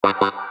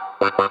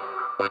This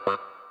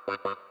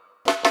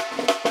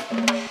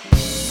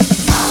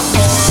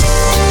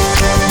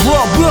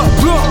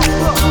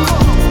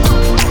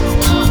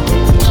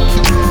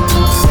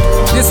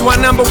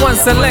one #1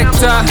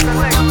 selector.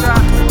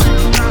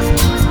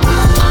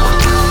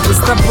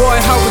 It's the boy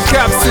how we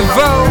cap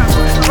Seevo.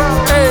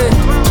 Hey,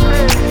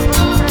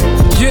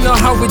 you know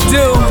how we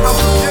do.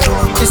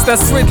 It's the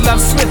sweet love,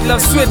 sweet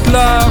love, sweet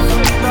love.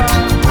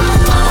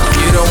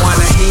 You don't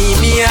wanna hear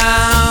me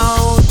out.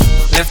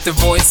 Left a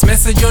voice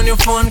message on your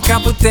phone,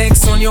 couple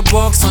texts on your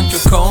box. Won't you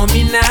call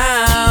me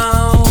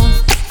now?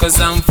 Cause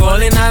I'm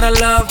falling out of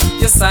love.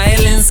 Your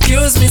silence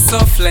kills me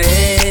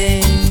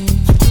softly.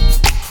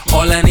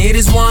 All I need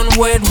is one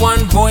word,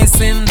 one voice,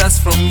 and that's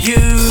from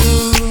you.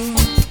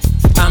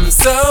 I'm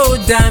so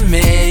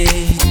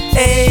damaged.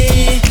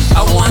 Hey,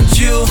 I want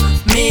you,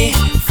 me,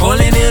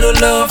 falling into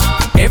love.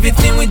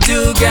 Everything we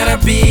do gotta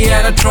be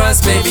out of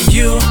trust, baby.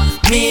 You,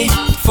 me,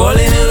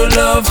 falling into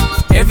love.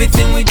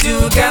 Everything we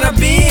do gotta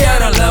be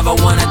out of love. I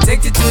wanna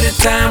take you to the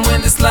time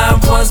when this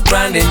love was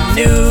brand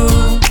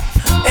new.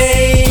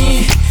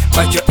 Hey,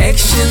 but your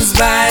actions,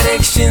 bad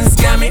actions,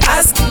 got me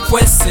asking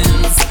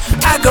questions.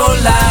 I go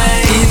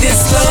like, is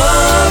this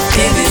love?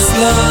 Is this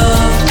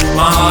love?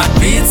 My heart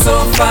beats so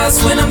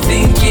fast when I'm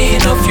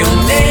thinking of your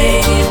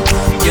name.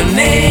 Your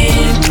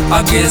name.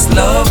 I guess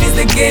love is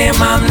the game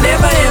I'm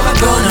never ever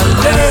gonna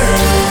learn.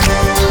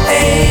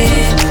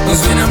 Hey,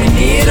 cause when I'm in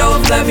need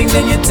of loving,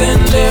 then you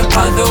turn the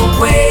other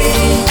way,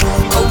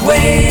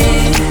 away.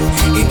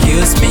 It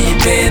kills me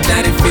bad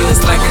that it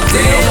feels like a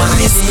day on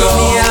this go.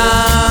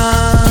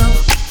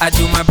 I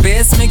do my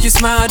best, make you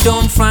smile,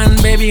 don't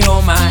front, baby,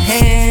 hold my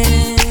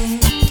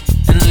hand.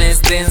 And let's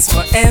dance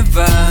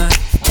forever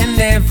and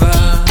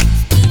ever.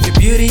 Your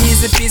beauty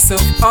is a piece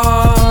of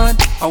art.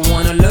 I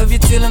wanna love you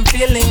till I'm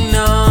feeling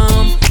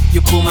numb. You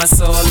put my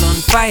soul on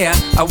fire,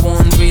 I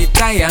won't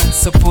retire,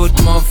 so put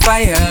more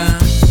fire.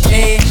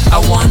 Hey, I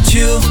want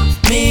you,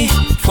 me,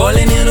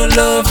 falling into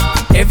love.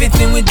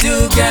 Everything we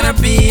do gotta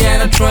be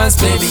out of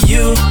trust, baby.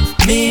 You,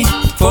 me,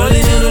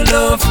 falling into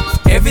love.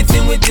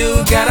 Everything we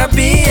do gotta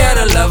be out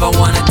of love. I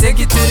wanna take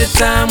you to the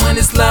time when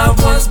this love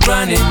was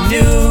brand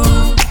new.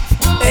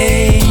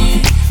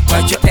 Hey,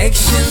 but your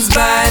actions,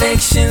 bad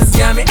actions,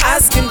 got me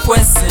asking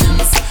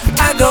questions.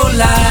 I go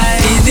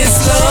like, is this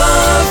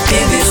love?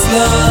 Is this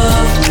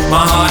love?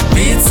 My heart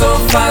beats so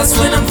fast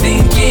when I'm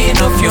thinking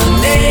of your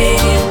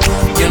name.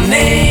 Your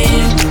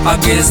name. I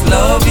guess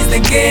love is the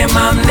game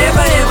I'm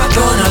never ever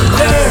gonna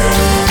learn.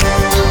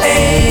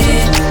 Hey,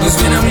 cause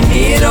when I'm in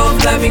need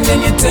of loving,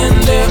 then you turn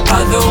the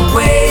other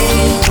way,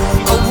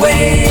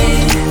 away.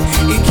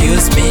 It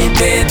kills me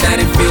bad that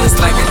it feels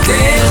like a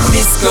damn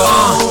missed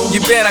call.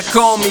 You better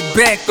call me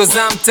back, cause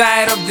I'm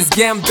tired of this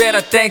game.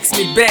 Better text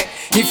me back.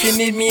 If you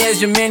need me as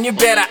your man, you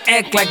better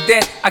act like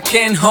that. I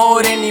can't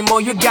hold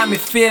anymore, you got me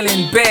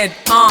feeling bad.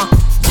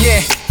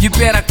 Yeah, you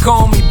better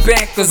call me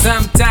back, cause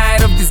I'm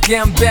tired of this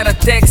game. Better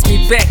text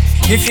me back.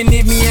 If you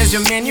need me as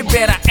your man, you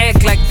better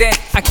act like that.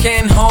 I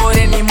can't hold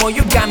anymore,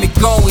 you got me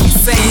going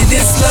insane. Is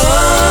this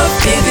love?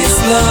 Is this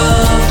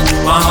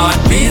love? My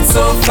heart beats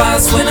so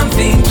fast when I'm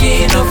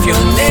thinking of your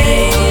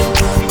name.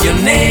 Your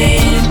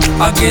name.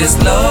 I guess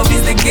love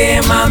is the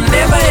game I'm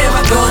never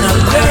ever gonna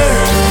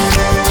learn.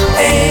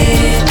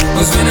 Hey,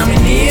 cause when I'm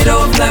in need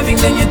of loving,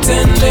 then you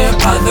turn the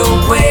other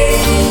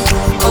way,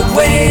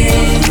 away.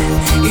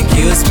 It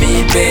kills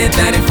me bad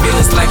that it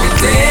feels like